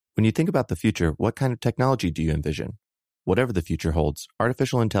When you think about the future, what kind of technology do you envision? Whatever the future holds,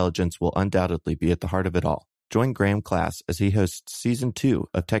 artificial intelligence will undoubtedly be at the heart of it all. Join Graham Class as he hosts Season 2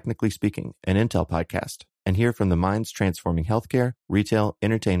 of Technically Speaking, an Intel podcast, and hear from the minds transforming healthcare, retail,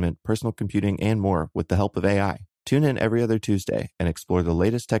 entertainment, personal computing, and more with the help of AI. Tune in every other Tuesday and explore the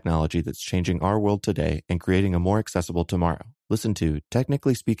latest technology that's changing our world today and creating a more accessible tomorrow. Listen to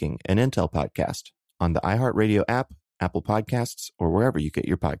Technically Speaking, an Intel podcast on the iHeartRadio app, Apple Podcasts, or wherever you get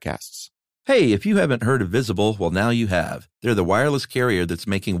your podcasts. Hey, if you haven't heard of Visible, well, now you have. They're the wireless carrier that's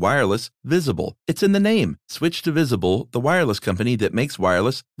making wireless visible. It's in the name. Switch to Visible, the wireless company that makes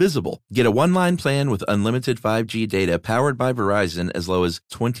wireless visible. Get a one-line plan with unlimited 5G data powered by Verizon as low as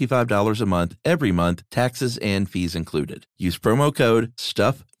 $25 a month, every month, taxes and fees included. Use promo code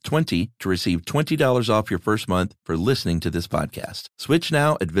STUFF20 to receive $20 off your first month for listening to this podcast. Switch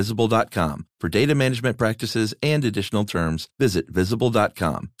now at Visible.com. For data management practices and additional terms, visit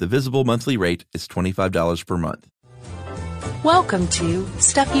Visible.com. The Visible monthly rate is $25 per month. Welcome to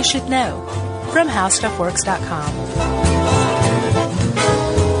Stuff You Should Know from HowStuffWorks.com.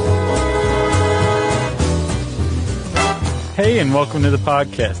 Hey, and welcome to the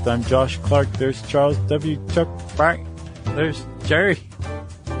podcast. I'm Josh Clark. There's Charles W. Chuck Frank. There's Jerry.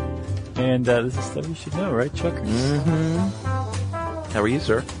 And this is Stuff You Should Know, right, Chuckers? Mm-hmm. How are you,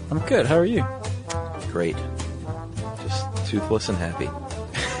 sir? I'm good. How are you? Great. Just toothless and happy.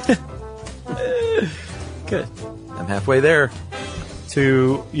 Good. I'm halfway there.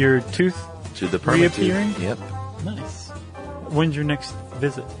 To your tooth To the permanent reappearing? tooth. Yep. Nice. When's your next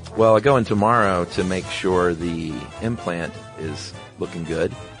visit? Well, I go in tomorrow to make sure the implant is looking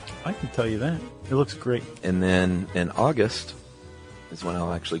good. I can tell you that. It looks great. And then in August is when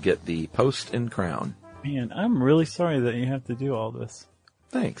I'll actually get the post and crown. Man, I'm really sorry that you have to do all this.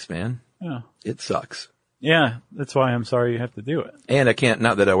 Thanks, man. Yeah. It sucks. Yeah, that's why I'm sorry you have to do it. And I can't,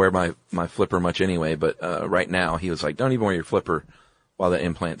 not that I wear my flipper much anyway, but right now he was like, don't even wear your flipper while the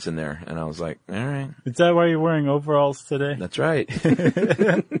implant's in there. And I was like, all right. Is that why you're wearing overalls today? That's right.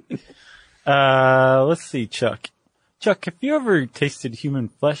 Let's see, Chuck. Chuck, have you ever tasted human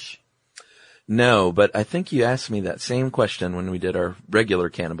flesh? No, but I think you asked me that same question when we did our regular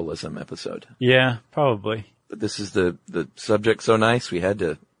cannibalism episode. Yeah, probably. But this is the subject so nice, we had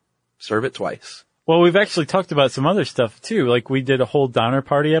to serve it twice. Well, we've actually talked about some other stuff too. Like we did a whole Donner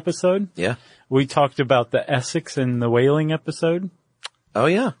Party episode. Yeah. We talked about the Essex and the whaling episode. Oh,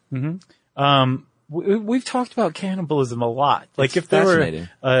 yeah. Mm-hmm. We've talked about cannibalism a lot. Like It's if there fascinating.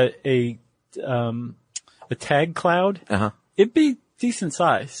 were a tag cloud, it'd be decent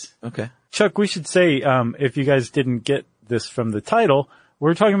size. Okay. Chuck, we should say, if you guys didn't get this from the title,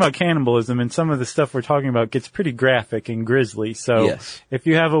 we're talking about cannibalism, and some of the stuff we're talking about gets pretty graphic and grisly. So Yes. if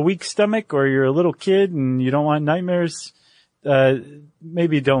you have a weak stomach or you're a little kid and you don't want nightmares,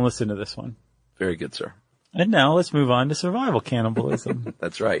 maybe don't listen to this one. Very good, sir. And now let's move on to survival cannibalism.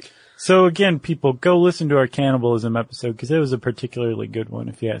 That's right. So again, people, go listen to our cannibalism episode because it was a particularly good one,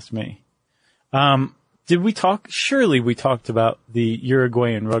 if you ask me. Did we talk? Surely we talked about the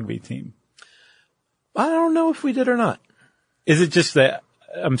Uruguayan rugby team. I don't know if we did or not. Is it just that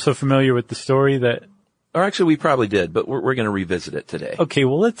I'm so familiar with the story that... Or actually, we probably did, but we're going to revisit it today. Okay,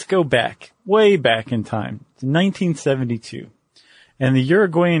 well, let's go back, way back in time, to 1972. And the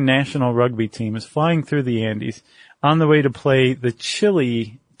Uruguayan national rugby team is flying through the Andes on the way to play the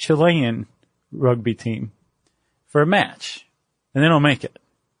Chilean rugby team for a match. And they don't make it.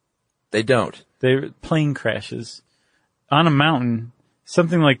 They don't. Their plane crashes on a mountain,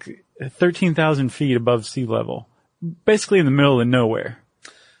 something like 13,000 feet above sea level, basically in the middle of nowhere.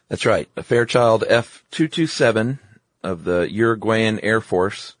 That's right. A Fairchild F-227 of the Uruguayan Air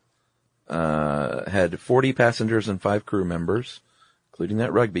Force had 40 passengers and 5 crew members, including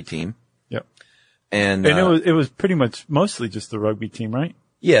that rugby team. Yep. And it was pretty much mostly just the rugby team, right?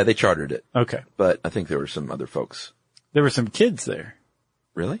 Yeah, they chartered it. Okay. But I think there were some other folks. There were some kids there.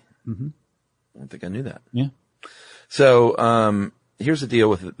 Really? Mm-hmm. I don't think I knew that. Yeah. So, here's the deal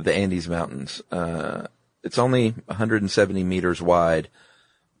with the Andes Mountains. It's only 170 meters wide,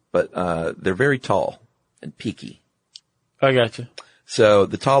 but they're very tall and peaky. I gotcha. So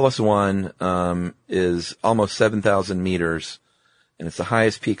the tallest one is almost 7,000 meters, and it's the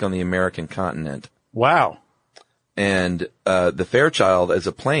highest peak on the American continent. Wow. And the Fairchild, as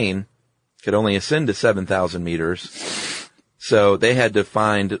a plane, could only ascend to 7,000 meters. So they had to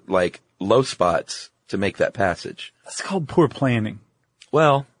find, like, low spots to make that passage. That's called poor planning.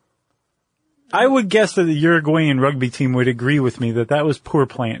 Well, I would guess that the Uruguayan rugby team would agree with me that that was poor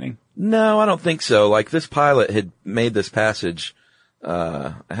planning. no, I don't think so. Like, this pilot had made this passage,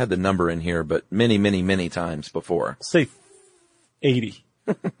 I had the number in here, but many, many, many times before. Say 80.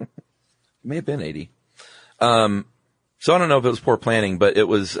 It may have been 80. So I don't know if it was poor planning, but it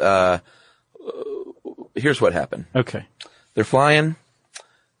was, here's what happened. Okay. They're flying.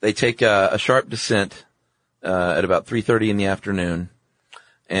 They take a sharp descent, at about 3:30 in the afternoon,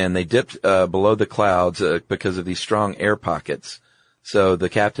 and they dipped, below the clouds, because of these strong air pockets. So the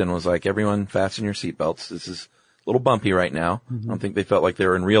captain was like, everyone fasten your seatbelts. This is a little bumpy right now. I don't think they felt like they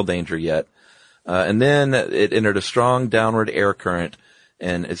were in real danger yet. And then it entered a strong downward air current,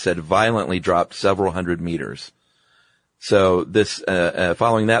 and it said violently dropped several hundred meters. So this,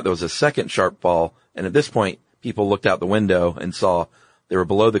 following that, there was a second sharp fall, and at this point, people looked out the window and saw they were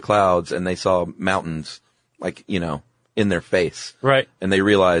below the clouds, and they saw mountains, like, in their face. Right. And they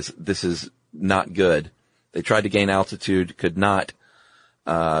realized this is not good. They tried to gain altitude, could not.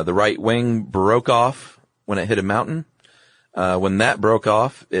 The right wing broke off when it hit a mountain. When that broke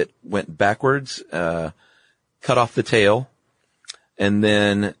off, it went backwards, cut off the tail. And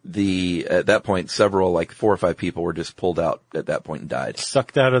then at that point, several, like 4 or 5 people were just pulled out at that point and died.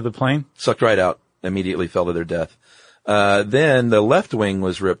 Sucked out of the plane? Sucked right out, immediately fell to their death. Then the left wing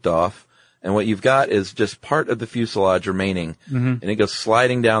was ripped off, and what you've got is just part of the fuselage remaining. And it goes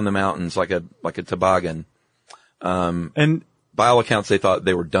sliding down the mountains like a toboggan. And by all accounts, they thought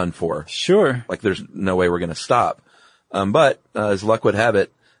they were done for. sure. Like there's no way we're going to stop. But as luck would have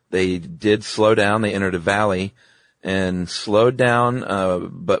it, they did slow down. They entered a valley and slowed down,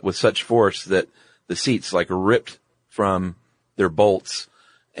 but with such force that the seats like ripped from their bolts,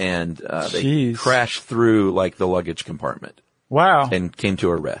 and they Jeez. crashed through like the luggage compartment Wow. and came to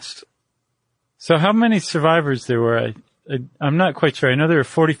a rest. So how many survivors there were? I'm not quite sure. I know there were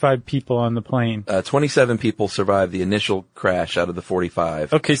 45 people on the plane. 27 people survived the initial crash out of the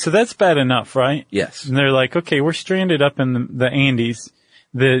 45. Okay, so that's bad enough, right? Yes. And they're like, okay, we're stranded up in the Andes.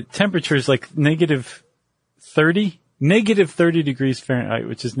 The temperature is like negative 30 degrees Fahrenheit,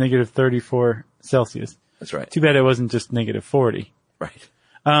 which is negative 34 Celsius. That's right. Too bad it wasn't just negative 40. Right.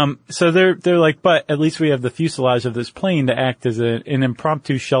 So they're like, but at least we have the fuselage of this plane to act as an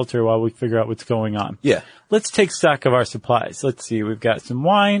impromptu shelter while we figure out what's going on. Yeah. Let's take stock of our supplies. Let's see. We've got some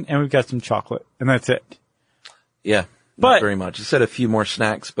wine and we've got some chocolate, and that's it. Yeah. But- Not very much. It said a few more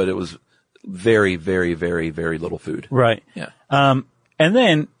snacks, but it was very, very, very, very little food. Right. Yeah. And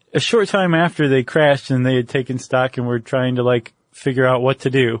then a short time after they crashed and they had taken stock and were trying to like figure out what to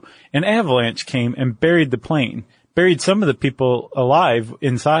do, an avalanche came and buried the plane, buried some of the people alive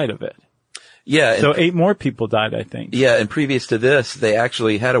inside of it. Yeah. So 8 more people died, I think. Yeah, and previous to this, they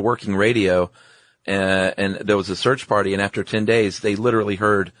actually had a working radio, and there was a search party, and after 10 days, they literally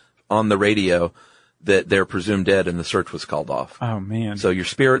heard on the radio that they're presumed dead and the search was called off. Oh man. So your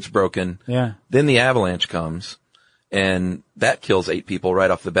spirit's broken. Yeah. Then the avalanche comes, and that kills 8 people right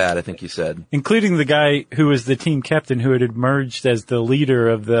off the bat, I think you said. Including the guy who was the team captain who had emerged as the leader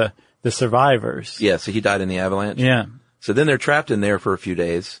of the survivors. Yeah, so he died in the avalanche. Yeah. So then they're trapped in there for a few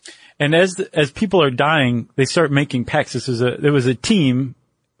days. And as people are dying, they start making packs. There was a team,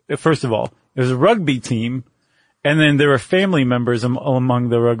 first of all, it was a rugby team, and then there were family members among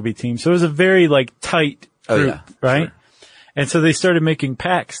the rugby team. So it was a very like tight group, right? Sure. And so they started making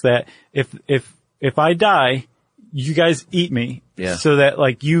packs that if I die, you guys eat me, Yeah. so that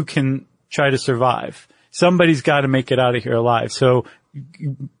like you can try to survive. Somebody's got to make it out of here alive. So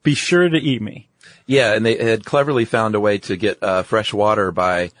be sure to eat me. Yeah, and they had cleverly found a way to get fresh water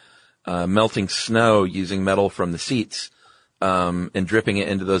by melting snow using metal from the seats and dripping it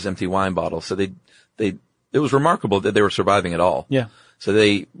into those empty wine bottles. So it was remarkable that they were surviving at all. Yeah. So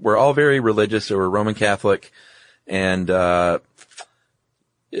they were all very religious. They were Roman Catholic, and you're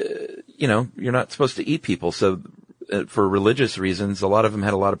not supposed to eat people. So for religious reasons, a lot of them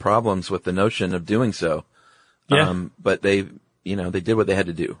had a lot of problems with the notion of doing so. Yeah. But they did what they had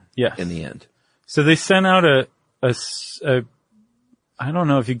to do. Yes. In the end. So they sent out a I don't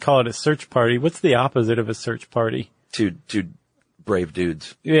know if you'd call it a search party. What's the opposite of a search party? Two brave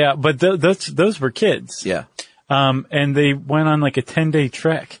dudes. Yeah, but those were kids. Yeah. And they went on like a 10-day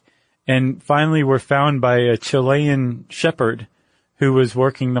trek and finally were found by a Chilean shepherd who was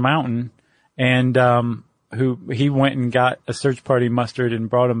working the mountain, and he went and got a search party mustered and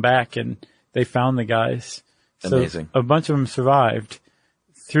brought them back, and they found the guys. So Amazing. a bunch of them survived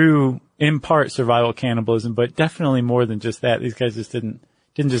through, in part, survival cannibalism, but definitely more than just that. These guys just didn't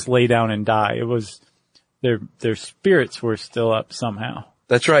just lay down and die. It was their spirits were still up somehow.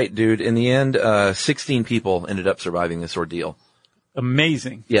 That's right, dude. In the end, 16 people ended up surviving this ordeal.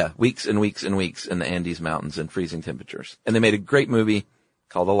 Amazing. Yeah, weeks and weeks and weeks in the Andes Mountains in freezing temperatures. And they made a great movie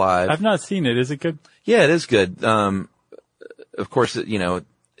called Alive. I've not seen it. Is it good? Yeah, it is good. Of course,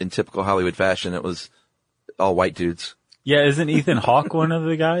 in typical Hollywood fashion, it was all white dudes. Yeah, isn't Ethan Hawke one of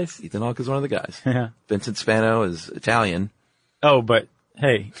the guys? Ethan Hawke is one of the guys. Yeah. Vincent Spano is Italian. Oh, but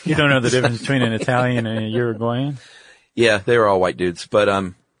hey, you don't know the difference between an Italian and a Uruguayan? Yeah, they were all white dudes, but,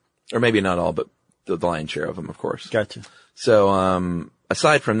 or maybe not all, but the lion's share of them, of course. Gotcha. So,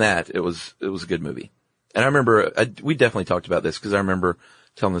 aside from that, it was a good movie. And I remember, we definitely talked about this because I remember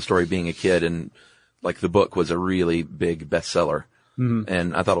telling the story being a kid and like the book was a really big bestseller. Mm-hmm.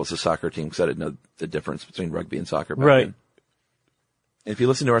 And I thought it was a soccer team because I didn't know the difference between rugby and soccer back then. If you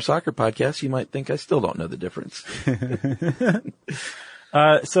listen to our soccer podcast, you might think I still don't know the difference.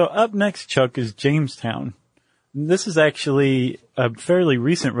 So up next, Chuck, is Jamestown. This is actually a fairly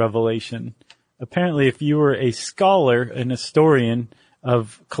recent revelation. Apparently, if you were a scholar, an historian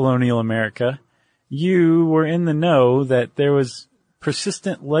of colonial America, you were in the know that there was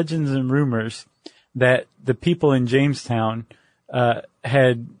persistent legends and rumors that the people in Jamestown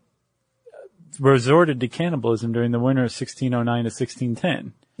had resorted to cannibalism during the winter of 1609 to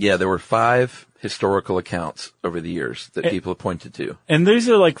 1610. Yeah, there were 5 historical accounts over the years that people have pointed to. And these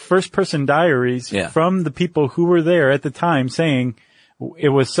are like first-person diaries from the people who were there at the time saying it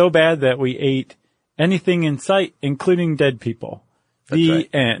was so bad that we ate anything in sight, including dead people. The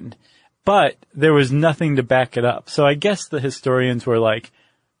end. But there was nothing to back it up. So I guess the historians were like,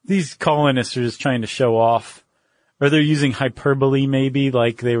 these colonists are just trying to show off. Or they're using hyperbole maybe,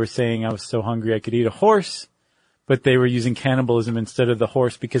 like they were saying I was so hungry I could eat a horse. But they were using cannibalism instead of the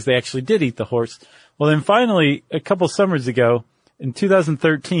horse because they actually did eat the horse. Well, then finally, a couple summers ago, in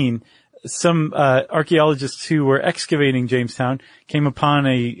 2013, some archaeologists who were excavating Jamestown came upon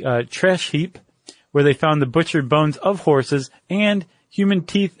a trash heap where they found the butchered bones of horses and human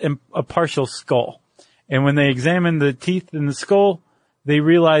teeth and a partial skull. And when they examined the teeth and the skull, they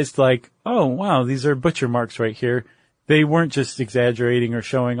realized like, oh, wow, these are butcher marks right here. They weren't just exaggerating or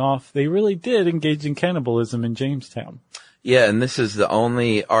showing off. They really did engage in cannibalism in Jamestown. Yeah, and this is the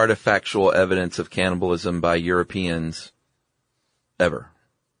only artifactual evidence of cannibalism by Europeans ever,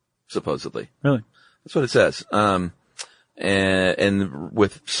 supposedly. Really? That's what it says. And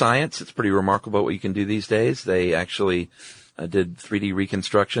with science, it's pretty remarkable what you can do these days. They actually did 3D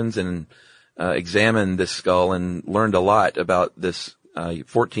reconstructions and examined this skull and learned a lot about this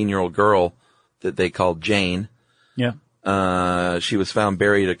 14-year-old girl that they called Jane. Yeah. She was found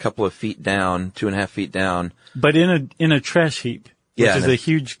buried a couple of feet down, 2.5 feet down. But in a trash heap, which is a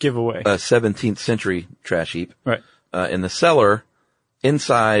huge giveaway. A 17th century trash heap. Right. In the cellar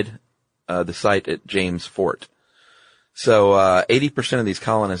inside the site at James Fort. So 80% of these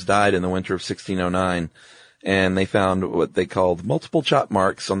colonists died in the winter of 1609, and they found what they called multiple chop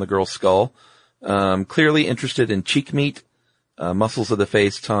marks on the girl's skull, clearly interested in cheek meat, muscles of the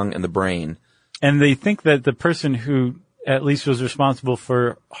face, tongue, and the brain. And they think that the person who at least was responsible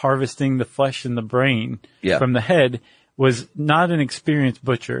for harvesting the flesh and the brain from the head was not an experienced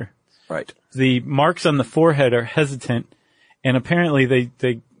butcher. Right. The marks on the forehead are hesitant, and apparently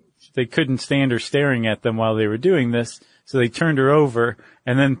they couldn't stand her staring at them while they were doing this, so they turned her over,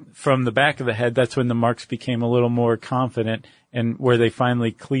 and then from the back of the head, that's when the marks became a little more confident, and where they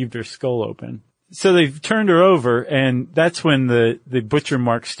finally cleaved her skull open. So they've turned her over, and that's when the butcher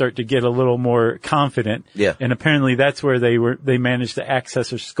marks start to get a little more confident. Yeah. And apparently that's where they managed to access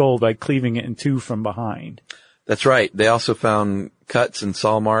her skull by cleaving it in two from behind. That's right. They also found cuts and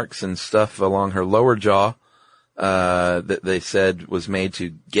saw marks and stuff along her lower jaw, that they said was made to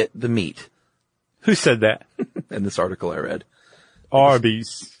get the meat. Who said that? In this article I read.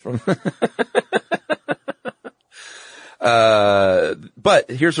 Arby's.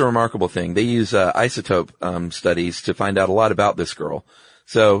 But here's a remarkable thing. They use isotope studies to find out a lot about this girl.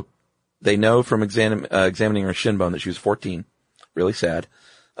 So they know from examining her shin bone that she was 14. Really sad.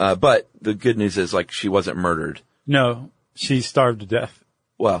 But the good news is, like, she wasn't murdered. No, she starved to death.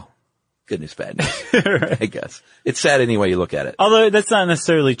 Well, good news, bad news, I guess. It's sad any way you look at it. Although that's not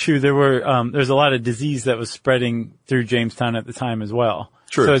necessarily true. There's a lot of disease that was spreading through Jamestown at the time as well.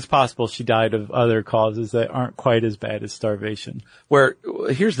 True. So it's possible she died of other causes that aren't quite as bad as starvation.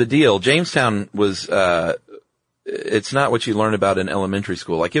 Here's the deal. Jamestown was, it's not what you learn about in elementary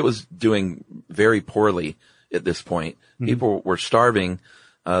school. Like, it was doing very poorly at this point. Mm-hmm. People were starving.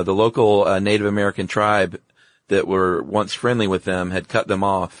 The local Native American tribe that were once friendly with them had cut them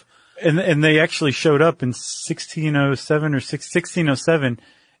off. And they actually showed up in 1607 or 1607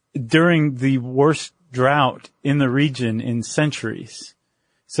 during the worst drought in the region in centuries.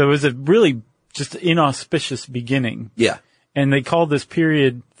 So it was a really just inauspicious beginning. Yeah. And they called this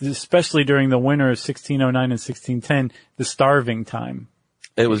period, especially during the winter of 1609 and 1610, the starving time.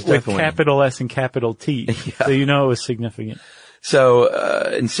 It was definitely. With capital S and capital T. Yeah. So you know it was significant. So,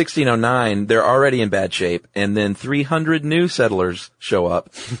 in 1609, they're already in bad shape, and then 300 new settlers show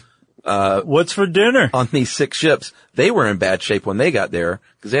up. What's for dinner? On these 6 ships. They were in bad shape when they got there,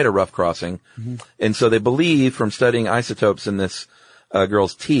 because they had a rough crossing. Mm-hmm. And so they believe, from studying isotopes in this,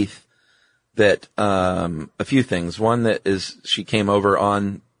 girl's teeth, that, a few things. One, that is, she came over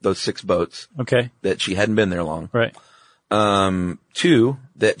on those 6 boats. Okay. That she hadn't been there long. Right. 2,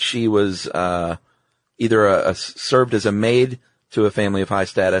 that she was, either served as a maid to a family of high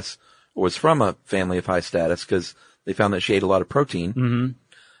status, or was from a family of high status, because they found that she ate a lot of protein.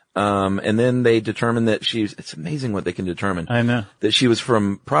 Mm-hmm. And then they determined that it's amazing what they can determine. I know. That she was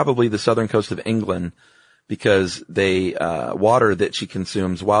from probably the southern coast of England, because water that she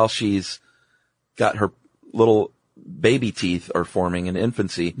consumes while she's got her little baby teeth are forming in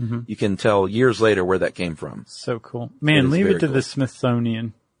infancy, you can tell years later where that came from. So cool. Man, leave it to the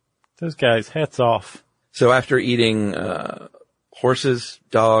Smithsonian. Those guys, hats off. So after eating horses,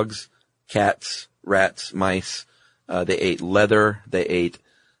 dogs, cats, rats, mice, they ate leather, they ate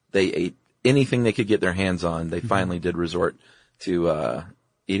anything they could get their hands on. They finally did resort to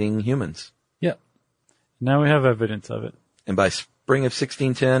eating humans. Yep. Now we have evidence of it. And by spring of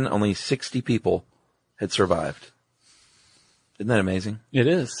 1610, only 60 people had survived. Isn't that amazing? It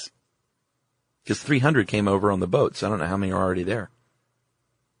is. Because 300 came over on the boats. I don't know how many are already there.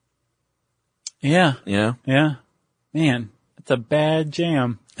 Yeah. Yeah? Yeah. Man, it's a bad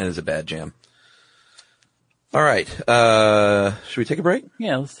jam. It is a bad jam. All right. Should we take a break?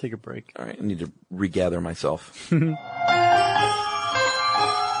 Yeah, let's take a break. All right. I need to regather myself.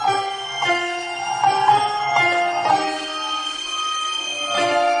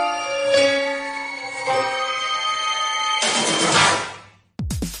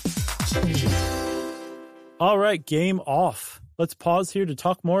 All right, game off. Let's pause here to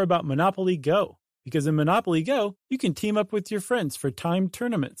talk more about Monopoly Go. Because in Monopoly Go, you can team up with your friends for timed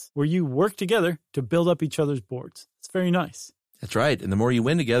tournaments where you work together to build up each other's boards. It's very nice. That's right. And the more you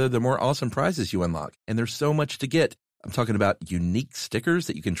win together, the more awesome prizes you unlock. And there's so much to get. I'm talking about unique stickers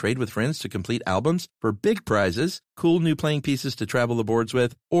that you can trade with friends to complete albums for big prizes, cool new playing pieces to travel the boards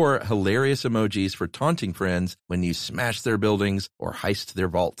with, or hilarious emojis for taunting friends when you smash their buildings or heist their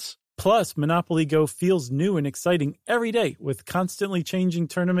vaults. Plus, Monopoly Go feels new and exciting every day with constantly changing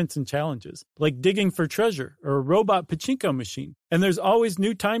tournaments and challenges, like digging for treasure or a robot pachinko machine. And there's always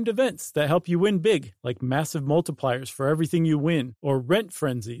new timed events that help you win big, like massive multipliers for everything you win or rent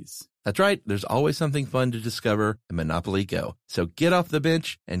frenzies. That's right. There's always something fun to discover in Monopoly Go. So get off the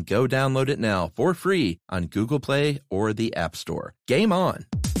bench and go download it now for free on Google Play or the App Store. Game on!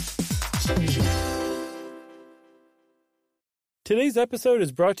 Today's episode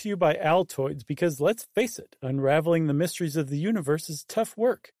is brought to you by Altoids because, let's face it, unraveling the mysteries of the universe is tough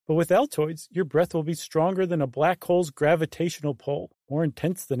work. But with Altoids, your breath will be stronger than a black hole's gravitational pull, more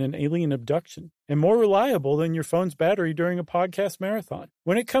intense than an alien abduction, and more reliable than your phone's battery during a podcast marathon.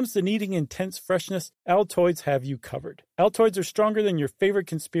 When it comes to needing intense freshness, Altoids have you covered. Altoids are stronger than your favorite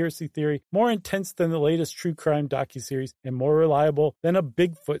conspiracy theory, more intense than the latest true crime docuseries, and more reliable than a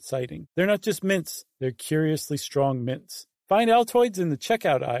Bigfoot sighting. They're not just mints, they're curiously strong mints. Find Altoids in the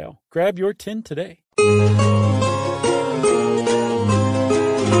checkout aisle. Grab your tin today.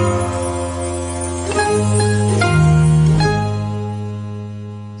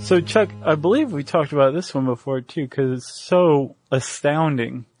 So, Chuck, I believe we talked about this one before, too, because it's so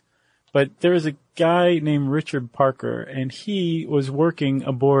astounding. But there was a guy named Richard Parker, and he was working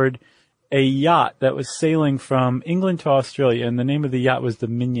aboard a yacht that was sailing from England to Australia, and the name of the yacht was the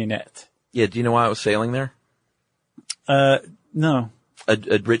Mignonette. Yeah, do you know why it was sailing there? No.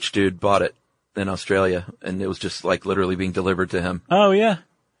 A rich dude bought it in Australia, and it was just like literally being delivered to him. Oh, yeah.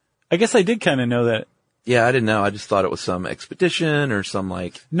 I guess I did kind of know that. Yeah, I didn't know. I just thought it was some expedition or some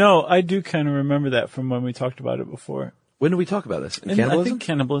like... No, I do kind of remember that from when we talked about it before. When did we talk about this? In Cannibalism? Cannibalism? I think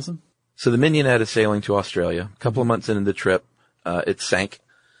Cannibalism. So the Mignonette is sailing to Australia. A couple of months into the trip, it sank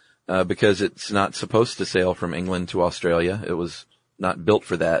because it's not supposed to sail from England to Australia. It was not built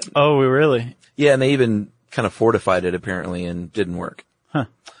for that. Oh, really? Yeah, and they even kind of fortified it apparently and didn't work. Huh.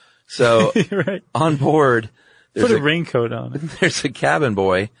 So right. On board, put a raincoat on it. There's a cabin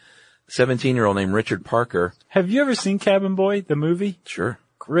boy, 17-year-old named Richard Parker. Have you ever seen Cabin Boy, the movie? Sure.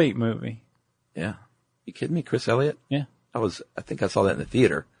 Great movie. Yeah. You kidding me? Chris Elliott? Yeah. I think I saw that in the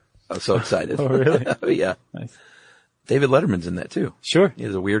theater. I was so excited. Oh, really? Oh, yeah. Nice. David Letterman's in that too. Sure. He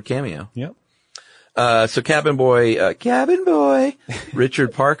has a weird cameo. Yep. So cabin boy,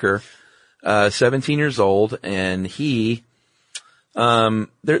 Richard Parker, 17 years old, and he,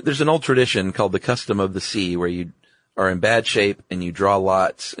 there's an old tradition called the custom of the sea where you are in bad shape and you draw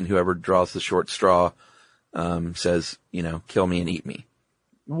lots, and whoever draws the short straw, says, kill me and eat me.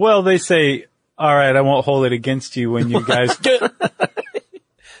 Well, they say, all right, I won't hold it against you when you guys get.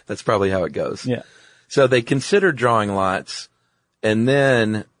 That's probably how it goes. Yeah. So they considered drawing lots, and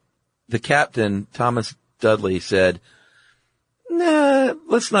then the captain, Thomas Dudley, said, nah,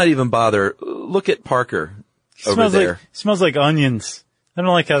 let's not even bother. Look at Parker over there. Smells like onions. I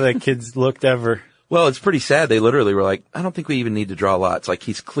don't like how that kid's looked ever. Well, it's pretty sad. They literally were like, I don't think we even need to draw lots. Like,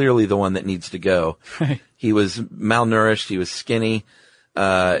 he's clearly the one that needs to go. He was malnourished. He was skinny.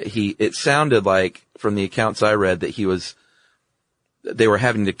 It sounded like from the accounts I read that they were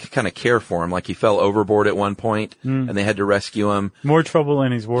having to kind of care for him. Like, he fell overboard at one point and they had to rescue him. More trouble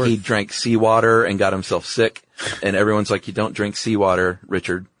than he's worth. He drank seawater and got himself sick. And everyone's like, you don't drink seawater,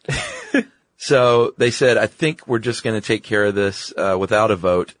 Richard. So they said, I think we're just going to take care of this, without a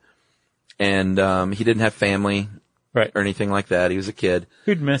vote. And, he didn't have family. Right. Or anything like that. He was a kid.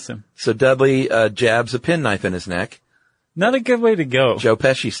 Who'd miss him? So Dudley, jabs a penknife in his neck. Not a good way to go. Joe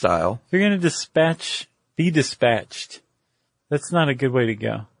Pesci style. If you're going to be dispatched. That's not a good way to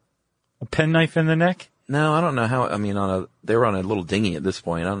go. A penknife in the neck? No, I don't know how, they were on a little dinghy at this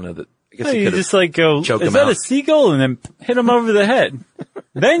point. I don't know that, I guess you just go, is that a seagull? And then hit him over the head.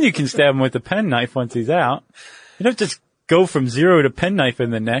 Then you can stab him with a penknife once he's out. You don't just go from 0 to penknife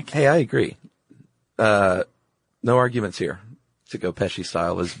in the neck. Hey, I agree. No arguments here. To go Pesci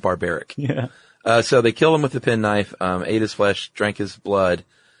style is barbaric. Yeah. So they killed him with the penknife, ate his flesh, drank his blood,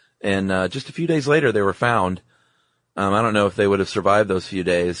 and just a few days later they were found. I don't know if they would have survived those few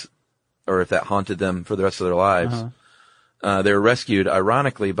days or if that haunted them for the rest of their lives. Uh-huh. They were rescued,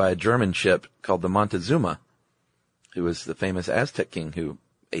 ironically, by a German ship called the Montezuma, who was the famous Aztec king who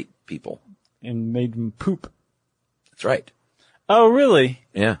ate people. And made them poop. That's right. Oh, really?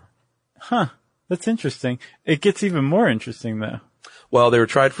 Yeah. Huh. That's interesting. It gets even more interesting, though. Well, they were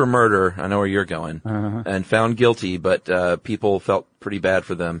tried for murder. I know where you're going. And found guilty, but people felt pretty bad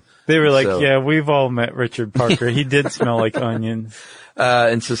for them. They were like, yeah, we've all met Richard Parker. He did smell like onions.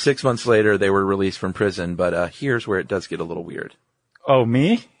 And so 6 months later, they were released from prison. But here's where it does get a little weird. Oh,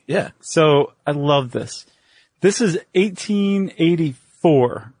 me? Yeah. So I love this. This is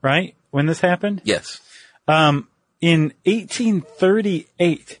 1884, right? When this happened? Yes. In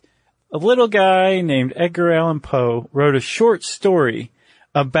 1838, a little guy named Edgar Allan Poe wrote a short story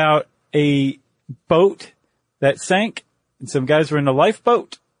about a boat that sank, and some guys were in a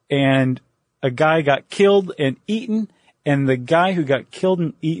lifeboat, and a guy got killed and eaten, and the guy who got killed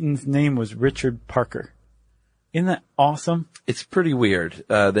and eaten's name was Richard Parker. Isn't that awesome? It's pretty weird.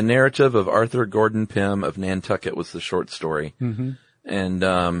 The narrative of Arthur Gordon Pym of Nantucket was the short story. Mm-hmm. And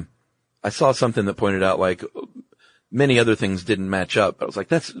I saw something that pointed out, like, many other things didn't match up. But I was like,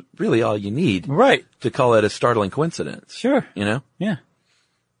 that's really all you need. Right. To call it a startling coincidence. Sure. You know? Yeah.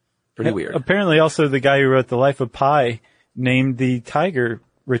 Pretty weird. Apparently also the guy who wrote The Life of Pi named the tiger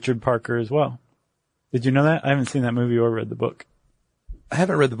Richard Parker as well. Did you know that? I haven't seen that movie or read the book. I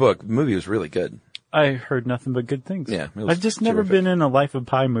haven't read the book. The movie was really good. I heard nothing but good things. Yeah. I've just never been in a Life of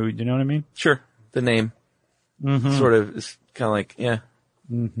Pi mood. You know what I mean? Sure. The name. Mm-hmm. Sort of is kind of like, yeah.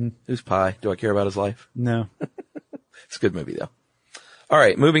 Mm-hmm. Who's Pi? Do I care about his life? No. It's a good movie, though. All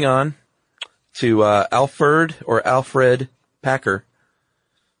right, moving on to Alfred Packer.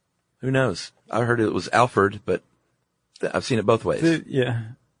 Who knows? I heard it was Alfred, but I've seen it both ways. Yeah.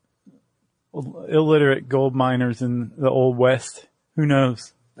 Illiterate gold miners in the Old West. Who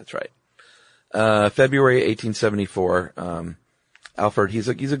knows? That's right. February 1874. Alfred, he's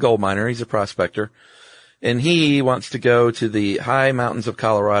a gold miner. He's a prospector. And he wants to go to the high mountains of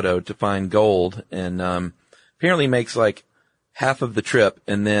Colorado to find gold, and apparently makes like half of the trip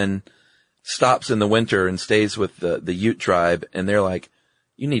and then stops in the winter and stays with the Ute tribe, and they're like,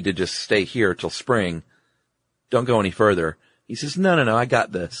 you need to just stay here till spring. Don't go any further. He says, no, I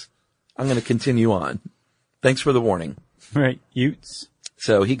got this. I'm going to continue on. Thanks for the warning. Right, Utes.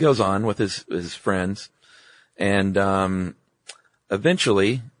 So he goes on with his friends, and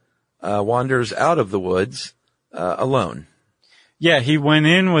eventually wanders out of the woods alone. Yeah, he went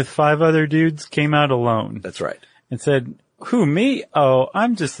in with 5 other dudes, came out alone. That's right. And said, who, me? Oh,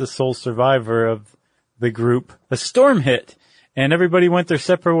 I'm just the sole survivor of the group. A storm hit, and everybody went their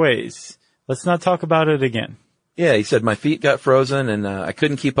separate ways. Let's not talk about it again. Yeah, he said, my feet got frozen, and I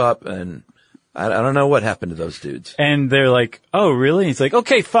couldn't keep up, and I don't know what happened to those dudes. And they're like, oh, really? He's like,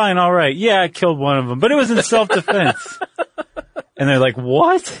 okay, fine, all right. Yeah, I killed one of them, but it was in self-defense. And they're like,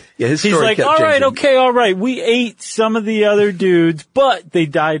 what? Yeah, his story He's like, kept all right, changing. okay, all right. We ate some of the other dudes, but they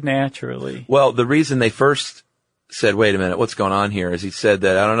died naturally. Well, the reason they first said, wait a minute, what's going on here, is he said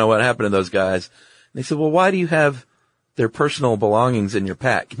that, I don't know what happened to those guys. And they said, well, why do you have their personal belongings in your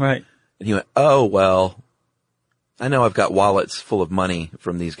pack? Right. And he went, oh, well, I know I've got wallets full of money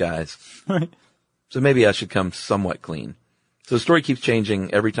from these guys. Right. So maybe I should come somewhat clean. So the story keeps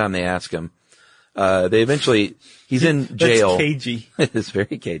changing every time they ask him. He's in jail. That's cagey. It's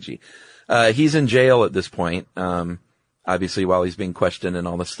very cagey. He's in jail at this point, obviously while he's being questioned and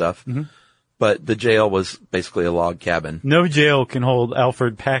all this stuff. Mm-hmm. But the jail was basically a log cabin. No jail can hold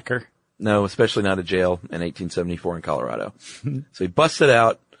Alfred Packer. No, especially not a jail in 1874 in Colorado. So he busts it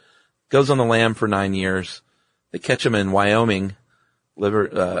out, goes on the lam for 9 years. They catch him in Wyoming,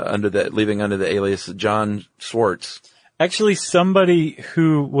 leaving under the alias John Swartz. Actually, somebody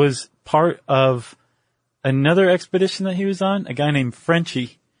who was part of another expedition that he was on, a guy named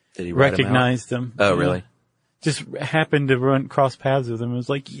Frenchie, Did he write recognized him. Oh, really? Just happened to cross paths with him. It was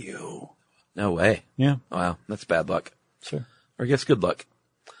like, you. No way. Yeah. Wow, that's bad luck. Sure. Or I guess good luck.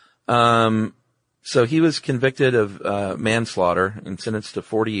 So he was convicted of manslaughter and sentenced to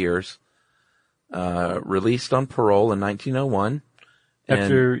 40 years. Released on parole in 1901.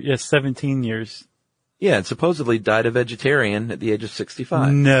 After 17 years. Yeah, and supposedly died a vegetarian at the age of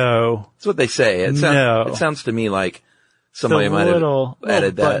 65. No. That's what they say. It sounds to me like somebody might have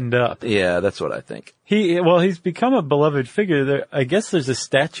added that. Buttoned up. Yeah, that's what I think. He's become a beloved figure. I guess there's a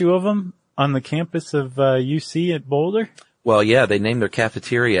statue of him on the campus of UC at Boulder. Well, yeah, they named their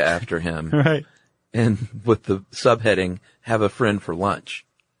cafeteria after him. Right. And with the subheading, "Have a friend for lunch."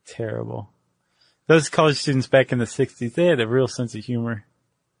 Terrible. Those college students back in the 60s, they had a real sense of humor.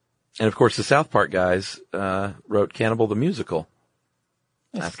 And of course, the South Park guys wrote Cannibal the Musical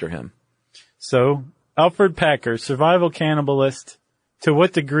after him. So, Alfred Packer, survival cannibalist. To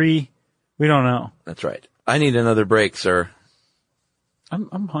what degree, we don't know. That's right. I need another break, sir.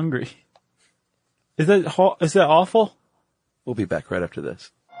 I'm hungry. Is that awful? We'll be back right after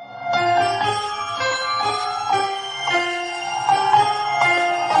this.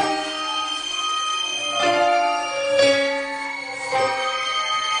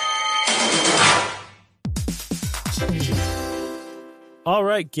 All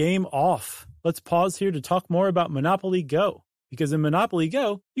right, game off. Let's pause here to talk more about Monopoly Go. Because in Monopoly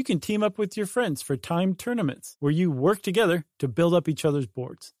Go, you can team up with your friends for timed tournaments where you work together to build up each other's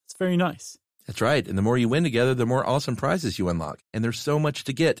boards. It's very nice. That's right. And the more you win together, the more awesome prizes you unlock. And there's so much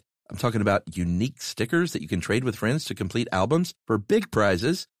to get. I'm talking about unique stickers that you can trade with friends to complete albums for big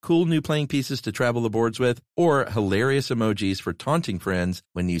prizes, cool new playing pieces to travel the boards with, or hilarious emojis for taunting friends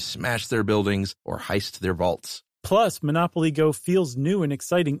when you smash their buildings or heist their vaults. Plus, Monopoly Go feels new and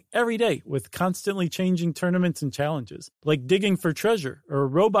exciting every day with constantly changing tournaments and challenges, like digging for treasure or a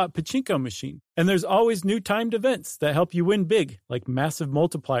robot pachinko machine. And there's always new timed events that help you win big, like massive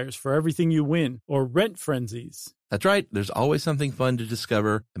multipliers for everything you win or rent frenzies. That's right. There's always something fun to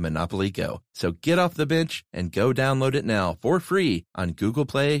discover in Monopoly Go. So get off the bench and go download it now for free on Google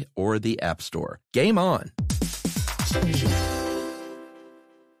Play or the App Store. Game on!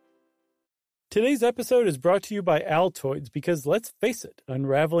 Today's episode is brought to you by Altoids because, let's face it,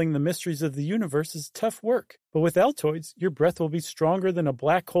 unraveling the mysteries of the universe is tough work. But with Altoids, your breath will be stronger than a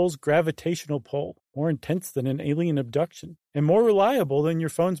black hole's gravitational pull, more intense than an alien abduction, and more reliable than your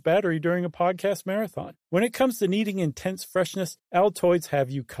phone's battery during a podcast marathon. When it comes to needing intense freshness, Altoids have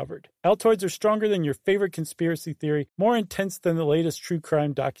you covered. Altoids are stronger than your favorite conspiracy theory, more intense than the latest true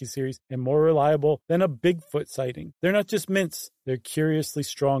crime docuseries, and more reliable than a Bigfoot sighting. They're not just mints, they're curiously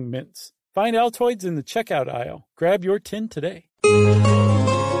strong mints. Find Altoids in the checkout aisle. Grab your tin today.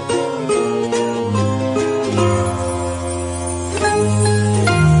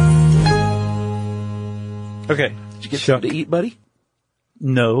 Okay. Did you get something to eat, buddy?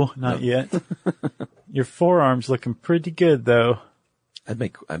 No, not yet. Your forearm's looking pretty good, though. I'd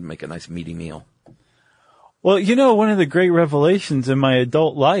make a nice meaty meal. Well, one of the great revelations in my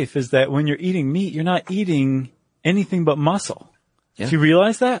adult life is that when you're eating meat, you're not eating anything but muscle. Yeah. Did you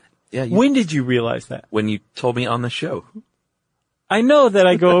realize that? Yeah. When did you realize that? When you told me on the show. I know that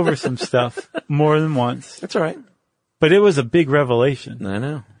I go over some stuff more than once. That's all right. But it was a big revelation. I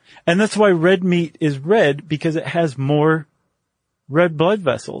know. And that's why red meat is red, because it has more red blood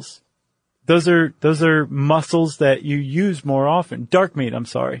vessels. Those are muscles that you use more often. Dark meat, I'm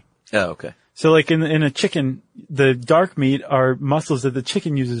sorry. Oh, okay. So like in a chicken, the dark meat are muscles that the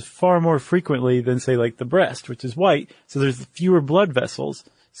chicken uses far more frequently than, say, like the breast, which is white. So there's fewer blood vessels.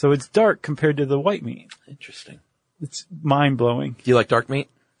 So it's dark compared to the white meat. Interesting. It's mind-blowing. Do you like dark meat?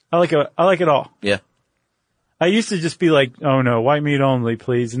 I like it all. Yeah. I used to just be like, oh no, white meat only,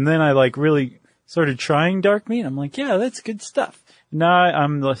 please. And then I really started trying dark meat. I'm like, yeah, that's good stuff. Now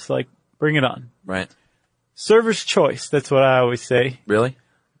I'm just like, bring it on. Right. Server's choice. That's what I always say. Really?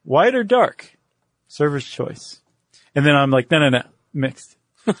 White or dark? Server's choice. And then I'm like, no, mixed.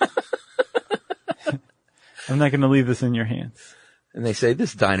 I'm not going to leave this in your hands. And they say,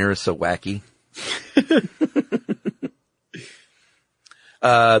 this diner is so wacky.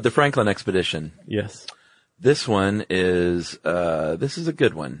 The Franklin expedition. Yes. This one is, this is a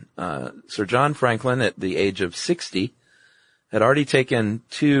good one. Sir John Franklin, at the age of 60, had already taken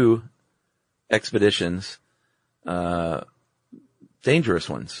 2 expeditions, dangerous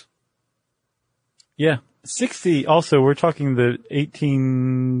ones. Yeah. 60 also, we're talking the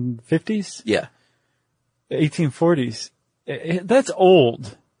 1850s? Yeah. 1840s. That's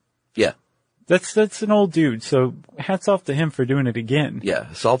old. Yeah. That's an old dude, so hats off to him for doing it again.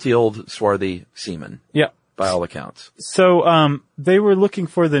 Yeah. Salty old swarthy seaman. Yeah. By all accounts. So, they were looking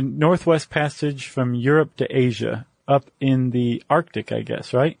for the Northwest Passage from Europe to Asia, up in the Arctic, I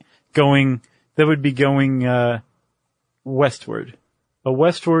guess, right? That would be going, westward. A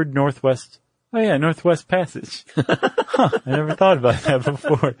westward, northwest. Oh yeah, Northwest Passage. Huh, I never thought about that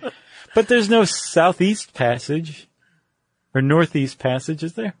before. But there's no Southeast Passage. Or Northeast Passage,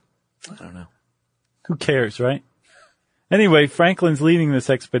 is there? I don't know. Who cares, right? Anyway, Franklin's leading this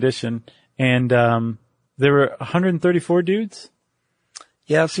expedition, and there were 134 dudes,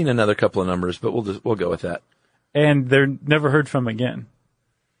 Yeah, I've seen another couple of numbers, but we'll go with that. and they're never heard from again.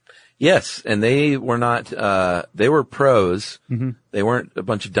 Yes, and they were not, they were pros. Mm-hmm. They weren't a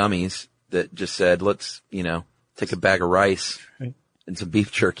bunch of dummies that just said, let's, take a bag of rice Right. and some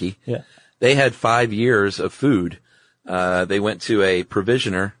beef jerky. Yeah. They had 5 years of food. They went to a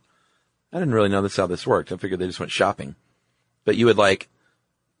provisioner. I didn't really know that's how this worked. I figured they just went shopping. But you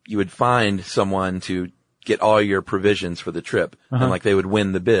would find someone to get all your provisions for the trip. Uh-huh. And they would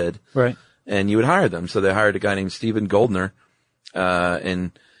win the bid. Right. And you would hire them. So they hired a guy named Stephen Goldner.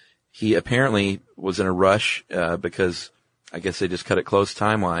 And he apparently was in a rush, because I guess they just cut it close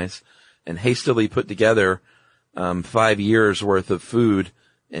time-wise, and hastily put together 5 years worth of food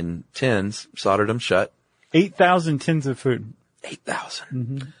in tins, soldered them shut. 8,000 tins of food. 8,000.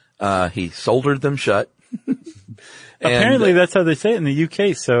 Mm-hmm. He soldered them shut. Apparently that's how they say it in the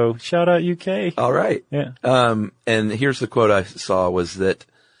UK, so shout out UK. All right. Yeah. And here's the quote I saw was that,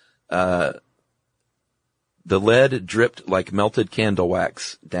 the lead dripped like melted candle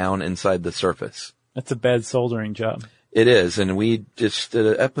wax down inside the surface. That's a bad soldering job. It is, and we just did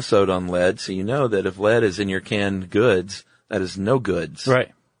an episode on lead, so you know that if lead is in your canned goods, that is no goods.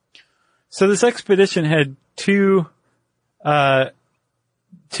 Right. So this expedition had two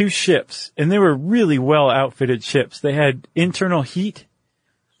ships, and they were really well outfitted ships. They had internal heat.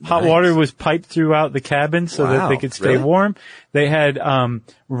 Hot water was piped throughout the cabin so that they could stay warm. They had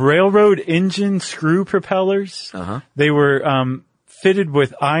railroad engine screw propellers. Uh-huh. They were fitted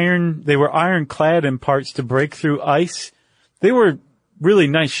with iron. They were ironclad in parts to break through ice. They were really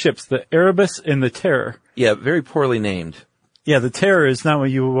nice ships, the Erebus and the Terror. Yeah, very poorly named. Yeah, the Terror is not what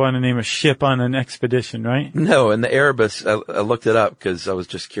you would want to name a ship on an expedition, right? No, and the Erebus, I looked it up because I was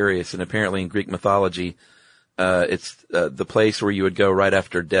just curious, and apparently in Greek mythology, it's the place where you would go right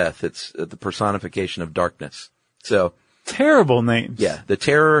after death. It's the personification of darkness. So Terrible names. yeah, the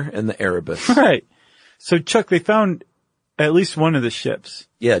Terror and the Erebus. Right. So Chuck, they found at least one of the ships.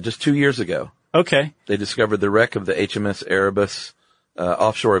 Yeah, just 2 years ago, Okay. they discovered the wreck of the HMS Erebus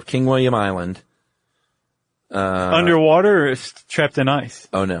offshore of King William Island. Underwater or trapped in ice?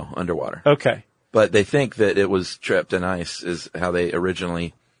 Oh no, underwater. Okay. But they think that it was trapped in ice is how they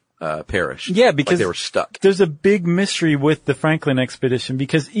originally perished. Yeah, because they were stuck. There's a big mystery with the Franklin expedition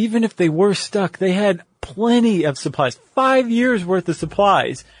because even if they were stuck, they had plenty of supplies, 5 years worth of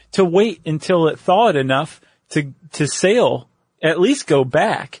supplies to wait until it thawed enough to sail, at least go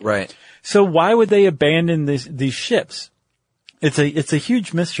back. Right. So why would they abandon these ships? It's a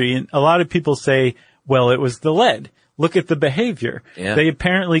huge mystery, and a lot of people say, well, it was the lead. Look at the behavior. Yeah. They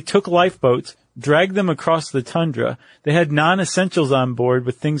apparently took lifeboats, dragged them across the tundra. They had non-essentials on board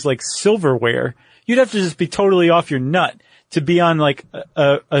with things like silverware. You'd have to just be totally off your nut to be on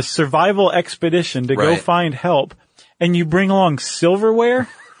a survival expedition to go find help, and you bring along silverware?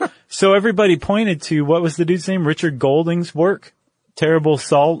 So everybody pointed to, what was the dude's name? Richard Golding's work? Terrible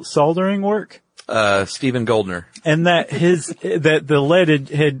soldering work? Stephen Goldner. And that the lead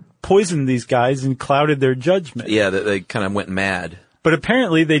had poisoned these guys and clouded their judgment. Yeah, they kind of went mad. But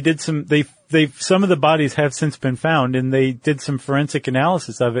apparently they did some of the bodies have since been found, and they did some forensic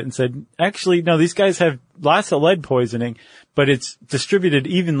analysis of it and said, actually, no, these guys have lots of lead poisoning, but it's distributed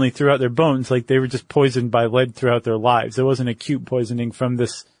evenly throughout their bones, like they were just poisoned by lead throughout their lives. It wasn't acute poisoning from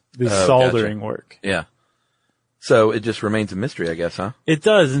this soldering work. Yeah. So it just remains a mystery, I guess, huh? It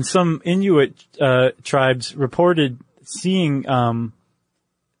does, and some Inuit tribes reported seeing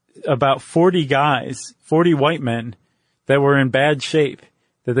about 40 white men that were in bad shape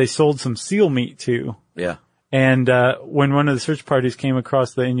that they sold some seal meat to. Yeah. And when one of the search parties came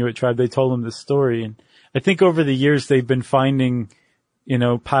across the Inuit tribe, they told them the story. And I think over the years they've been finding,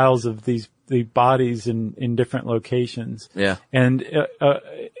 piles of the bodies in different locations. Yeah. And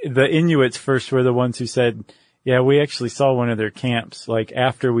the Inuits first were the ones who said, yeah, we actually saw one of their camps, like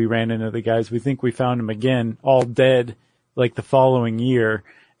after we ran into the guys. We think we found them again, all dead, like the following year.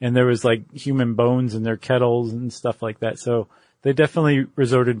 And there was like human bones in their kettles and stuff like that. So they definitely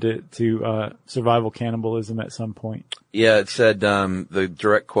resorted to survival cannibalism at some point. Yeah, it said, the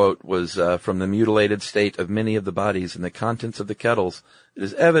direct quote was, from the mutilated state of many of the bodies and the contents of the kettles, it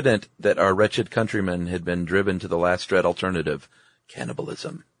is evident that our wretched countrymen had been driven to the last dread alternative,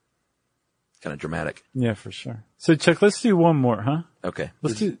 cannibalism. Kind of dramatic. Yeah, for sure. So Chuck, let's do one more, huh? Okay.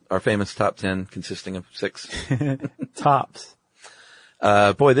 Let's do our famous top 10 consisting of 6. tops.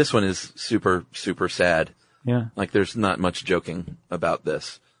 Boy, this one is super, super sad. Yeah. Like there's not much joking about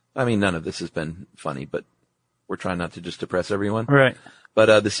this. I mean, none of this has been funny, but we're trying not to just depress everyone. Right.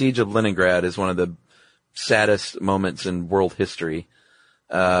 But, the siege of Leningrad is one of the saddest moments in world history.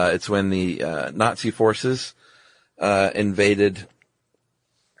 It's when the, Nazi forces, bombarded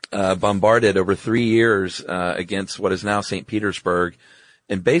over 3 years, against what is now St. Petersburg,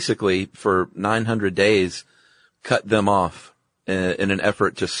 and basically for 900 days cut them off in an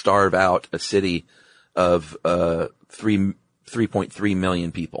effort to starve out a city of 3.3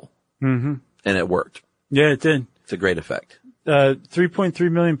 million people. Mm-hmm. And it worked. Yeah, it did. It's a great effect.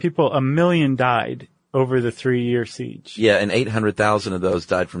 3.3 million people, 1 million died over the 3-year siege. Yeah, and 800,000 of those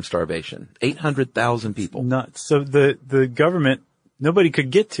died from starvation. 800,000 people. Nuts. So the government, nobody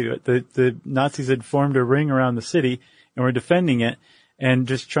could get to it. The Nazis had formed a ring around the city and were defending it and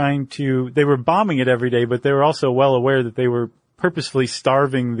just they were bombing it every day, but they were also well aware that they were purposefully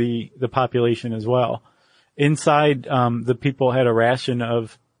starving the population as well. Inside, the people had a ration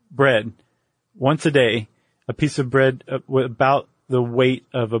of bread once a day, a piece of bread about the weight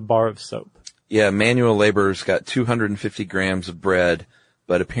of a bar of soap. Yeah, manual laborers got 250 grams of bread,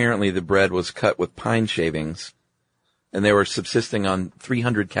 but apparently the bread was cut with pine shavings, and they were subsisting on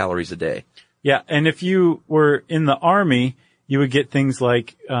 300 calories a day. Yeah, and if you were in the army, you would get things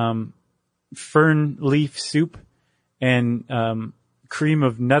like fern leaf soup and cream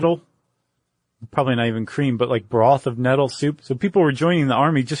of nettle. Probably not even cream, but like broth of nettle soup. So people were joining the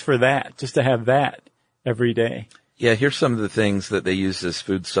army just for that, just to have that every day. Yeah, here's some of the things that they used as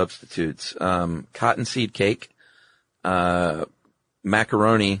food substitutes. Cottonseed cake,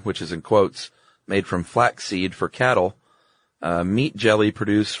 macaroni, which is in quotes, made from flaxseed for cattle, meat jelly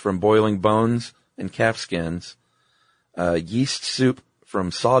produced from boiling bones and calf skins, yeast soup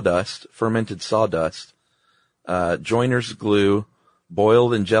from sawdust, fermented sawdust, joiner's glue,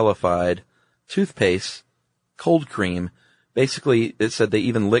 boiled and jellified, toothpaste, cold cream. Basically, it said they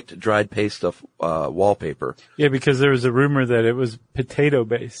even licked dried paste off wallpaper. Yeah, because there was a rumor that it was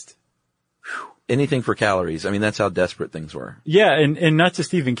potato-based. Anything for calories. I mean, that's how desperate things were. Yeah, and not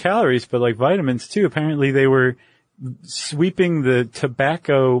just even calories, but like vitamins too. Apparently they were sweeping the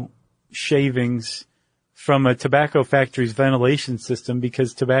tobacco shavings from a tobacco factory's ventilation system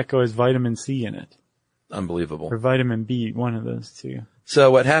because tobacco has vitamin C in it. Unbelievable. Or vitamin B, one of those two.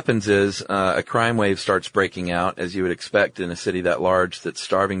 So what happens is a crime wave starts breaking out, as you would expect in a city that large that's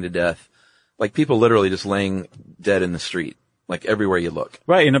starving to death. Like people literally just laying dead in the street, like everywhere you look.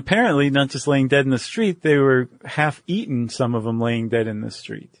 Right, and apparently not just laying dead in the street, they were half eaten, some of them laying dead in the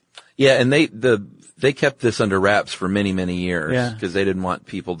street. Yeah, and they kept this under wraps for many, many years. Yeah. Because they didn't want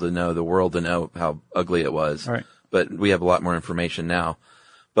people to know, the world to know how ugly it was. Right. But we have a lot more information now.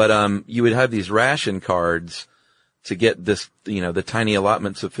 But you would have these ration cards to get this, the tiny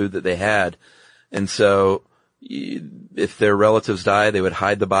allotments of food that they had. And so if their relatives died, they would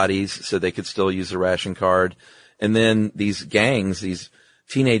hide the bodies so they could still use the ration card. And then these gangs, these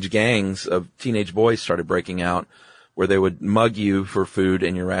teenage gangs of teenage boys started breaking out where they would mug you for food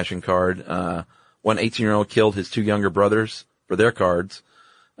and your ration card. One 18-year-old killed his 2 younger brothers for their cards.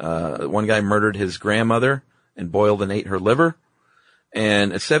 One guy murdered his grandmother and boiled and ate her liver.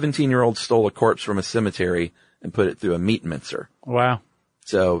 And a 17-year-old stole a corpse from a cemetery and put it through a meat mincer. Wow.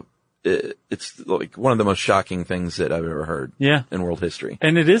 So it's like one of the most shocking things that I've ever heard. Yeah. In world history.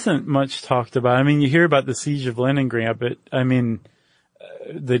 And it isn't much talked about. I mean, you hear about the siege of Leningrad, but I mean,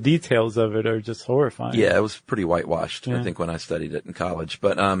 the details of it are just horrifying. Yeah, it was pretty whitewashed, Yeah. I think, when I studied it in college.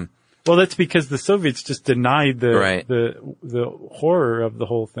 But well, that's because the Soviets just denied Right. the horror of the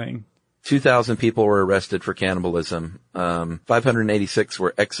whole thing. 2,000 people were arrested for cannibalism. 586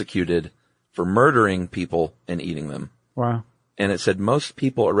 were executed for murdering people and eating them. Wow. And it said most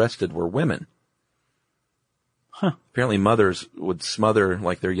people arrested were women. Apparently mothers would smother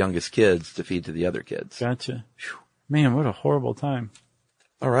like their youngest kids to feed to the other kids. Gotcha. Man, what a horrible time.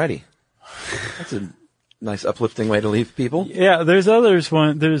 Alrighty. That's a nice uplifting way to leave people. Yeah, there's others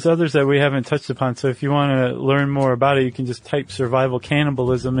that we haven't touched upon. So if you want to learn more about it, you can just type survival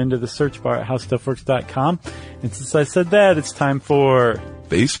cannibalism into the search bar at howstuffworks.com. And since I said that, it's time for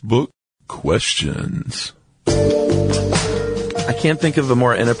Facebook questions. I can't think of a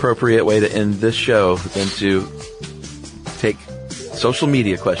more inappropriate way to end this show than to take social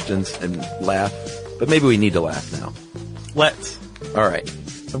media questions and laugh. But maybe we need to laugh now. Let's. All right.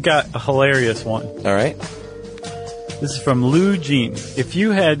 I've got a hilarious one. All right. This is from Lou Jean. If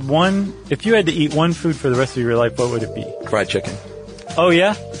you had to eat one food for the rest of your life, what would it be? Fried chicken. Oh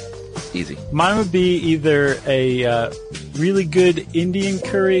yeah? Easy. Mine would be either a really good Indian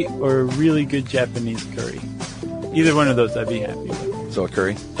curry or a really good Japanese curry. Either one of those I'd be happy with. So a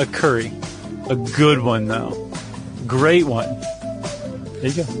curry? A curry. A good one, though. Great one. There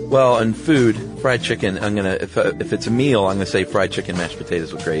you go. Well, in food, fried chicken, if it's a meal, I'm going to say fried chicken, mashed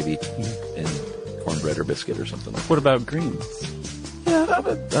potatoes with gravy, and cornbread or biscuit or something like that. What about greens? Yeah,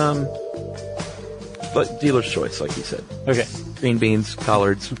 but dealer's choice, like you said. Okay. Green beans,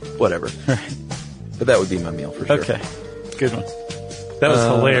 collards, whatever. Right. But that would be my meal for sure. Okay. Good one. That was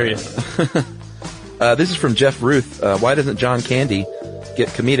hilarious. This is from Jeff Ruth. Why doesn't John Candy get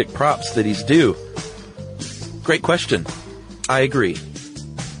comedic props that he's due? Great question. I agree.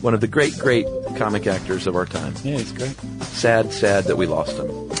 One of the great comic actors of our time. Yeah, he's great. Sad that we lost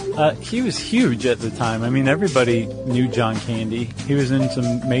him. He was huge at the time. I mean, everybody knew John Candy. He was in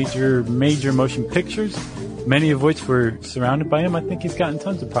some major motion pictures, many of which were surrounded by him. I think he's gotten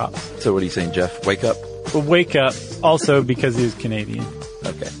tons of props. So what are you saying, Jeff? Wake up? But wake up, also because he was Canadian.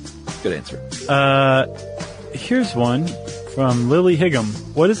 Okay. Good answer. Here's one from Lily Higgum.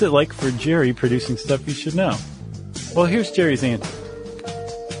 What is it like for Jerry producing Stuff You Should Know? Well, here's Jerry's answer.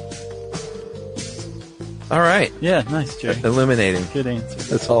 All right. Yeah, nice, Jerry. Illuminating. Good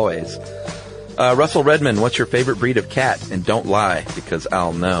answer. As always. Russell Redmond, what's your favorite breed of cat? And don't lie, because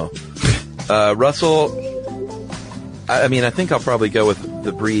I'll know. Russell, I mean, I think I'll probably go with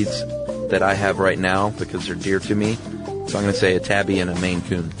the breeds that I have right now because they're dear to me. So I'm going to say a tabby and a Maine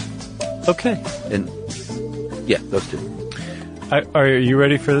Coon. Okay. And yeah, those two. Are you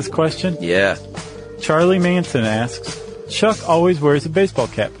ready for this question? Yeah. Charlie Manson asks, Chuck always wears a baseball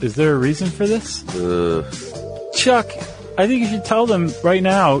cap. Is there a reason for this? Chuck, I think you should tell them right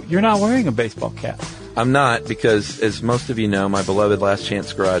now you're not wearing a baseball cap. I'm not, because as most of you know, my beloved Last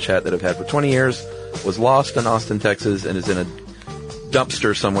Chance Garage hat that I've had for 20 years was lost in Austin, Texas, and is in a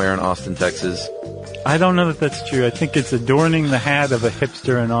dumpster somewhere in Austin, Texas. I don't know that that's true. I think it's adorning the hat of a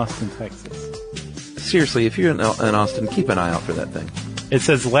hipster in Austin, Texas. Seriously, if you're in Austin, keep an eye out for that thing. It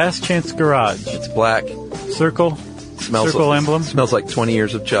says Last Chance Garage. It's black. Circle emblem. Smells like 20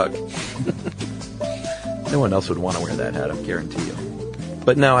 years of Chuck. No one else would want to wear that hat, I guarantee you.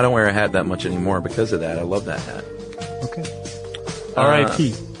 But no, I don't wear a hat that much anymore because of that. I love that hat. Okay.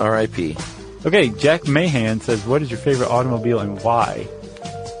 R.I.P. R.I.P. Okay, Jack Mahan says, what is your favorite automobile and why?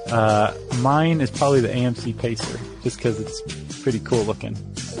 Mine is probably the AMC Pacer, just because it's pretty cool looking.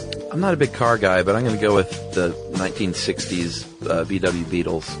 I'm not a big car guy, but I'm going to go with the 1960s VW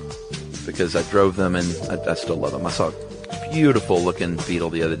Beetles because I drove them and I still love them. I saw a beautiful looking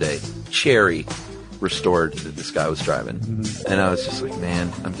Beetle the other day, cherry restored, that this guy was driving. Mm-hmm. And I was just like,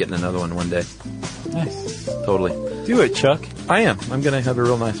 man, I'm getting another one day. Nice. Totally. Do it, Chuck. I am. I'm going to have a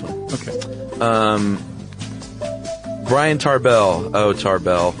real nice one. Okay. Brian Tarbell. Oh,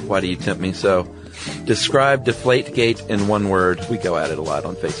 Tarbell, why do you tempt me so? Describe Deflategate in one word. We go at it a lot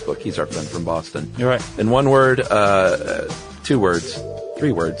on Facebook. He's our friend from Boston. You're right. In one word, 2 words,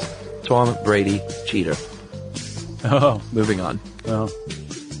 3 words. Tom Brady, cheater. Oh. Moving on. Well,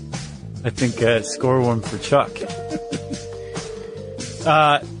 I think score one for Chuck.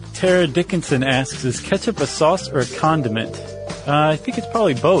 Tara Dickinson asks, is ketchup a sauce or a condiment? I think it's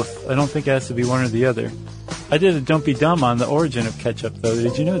probably both. I don't think it has to be one or the other. I did a Don't Be Dumb on the origin of ketchup, though.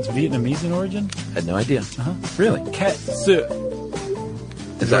 Did you know it's Vietnamese in origin? Had no idea. Uh-huh. Really? Catsup.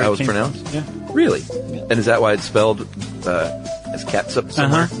 Is that how it's pronounced? Yeah. Really? Yeah. And is that why it's spelled as catsup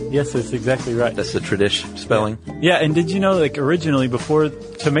somewhere? Uh-huh. Yes, that's exactly right. That's the tradition spelling? Yeah, and did you know, like, originally, before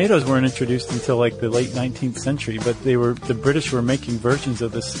tomatoes weren't introduced until, like, the late 19th century, but the British were making versions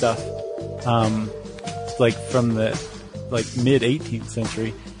of this stuff, like, from the, like, mid-18th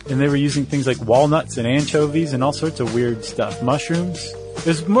century. And they were using things like walnuts and anchovies and all sorts of weird stuff. Mushrooms. It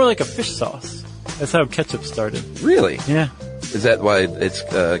was more like a fish sauce. That's how ketchup started. Really? Yeah. Is that why it's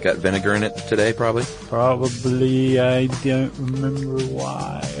got vinegar in it today, probably? Probably. I don't remember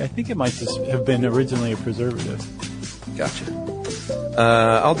why. I think it might just have been originally a preservative. Gotcha.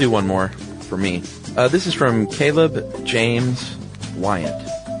 I'll do one more for me. This is from Caleb James Wyant.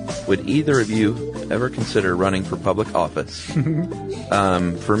 Would either of you ever consider running for public office?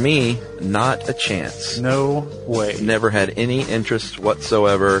 For me, not a chance. No way. Never had any interest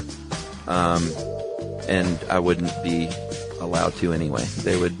whatsoever, and I wouldn't be allowed to anyway.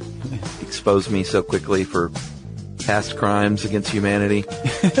 They would expose me so quickly for past crimes against humanity.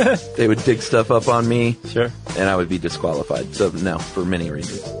 They would dig stuff up on me. Sure. And I would be disqualified. So no, for many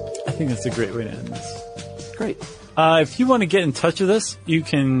reasons. I think that's a great way to end this. Great. If you want to get in touch with us, you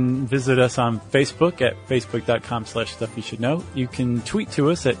can visit us on Facebook at facebook.com/stuffyoushouldknow. You can tweet to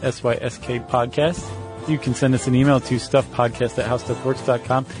us at SYSK Podcast. You can send us an email to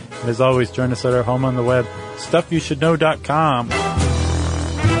stuffpodcast@howstuffworks.com. And as always, join us at our home on the web, stuffyoushouldknow.com.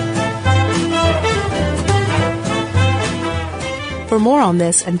 For more on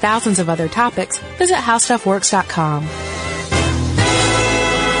this and thousands of other topics, visit howstuffworks.com.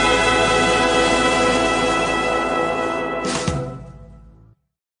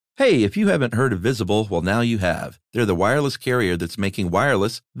 Hey, if you haven't heard of Visible, well, now you have. They're the wireless carrier that's making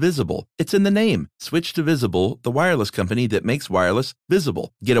wireless visible. It's in the name. Switch to Visible, the wireless company that makes wireless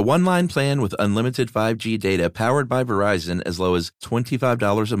visible. Get a one-line plan with unlimited 5G data powered by Verizon as low as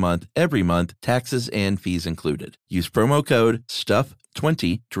 $25 a month, every month, taxes and fees included. Use promo code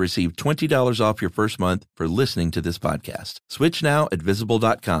STUFF20 to receive $20 off your first month for listening to this podcast. Switch now at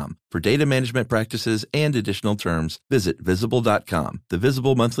Visible.com. For data management practices and additional terms, visit Visible.com. The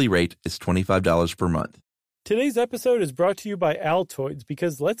Visible monthly rate is $25 per month. Today's episode is brought to you by Altoids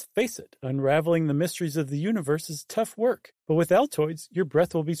because, let's face it, unraveling the mysteries of the universe is tough work. But with Altoids, your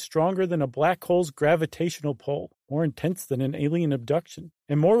breath will be stronger than a black hole's gravitational pull, more intense than an alien abduction,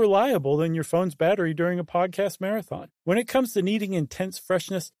 and more reliable than your phone's battery during a podcast marathon. When it comes to needing intense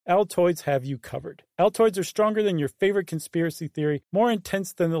freshness, Altoids have you covered. Altoids are stronger than your favorite conspiracy theory, more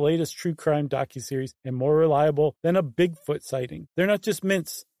intense than the latest true crime docuseries, and more reliable than a Bigfoot sighting. They're not just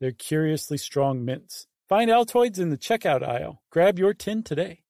mints, they're curiously strong mints. Find Altoids in the checkout aisle. Grab your tin today.